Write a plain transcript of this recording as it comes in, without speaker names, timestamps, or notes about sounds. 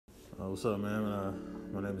What's up, man?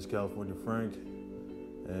 My name is California Frank,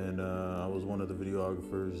 and I was one of the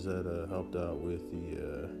videographers that helped out with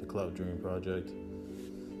the Clout Dream project.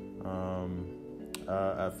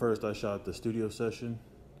 At first, I shot the studio session,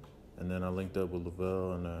 and then I linked up with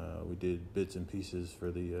Lavell, and we did bits and pieces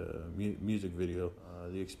for the music video.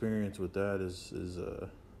 The experience with that has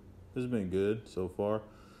been good so far.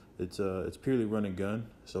 It's purely run and gun,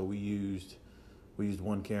 so we used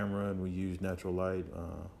one camera and we used natural light.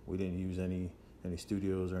 We didn't use any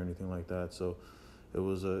studios or anything like that. So it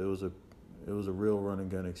was a real run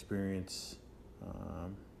and gun experience.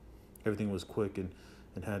 Everything was quick and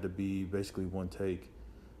had to be basically one take.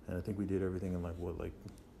 And I think we did everything in like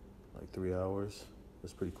 3 hours.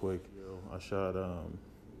 That's pretty quick. I shot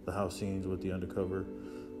the house scenes with the undercover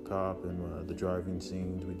cop and the driving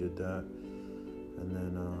scenes. We did that, and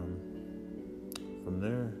then from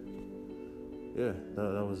there, yeah,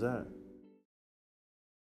 that was that.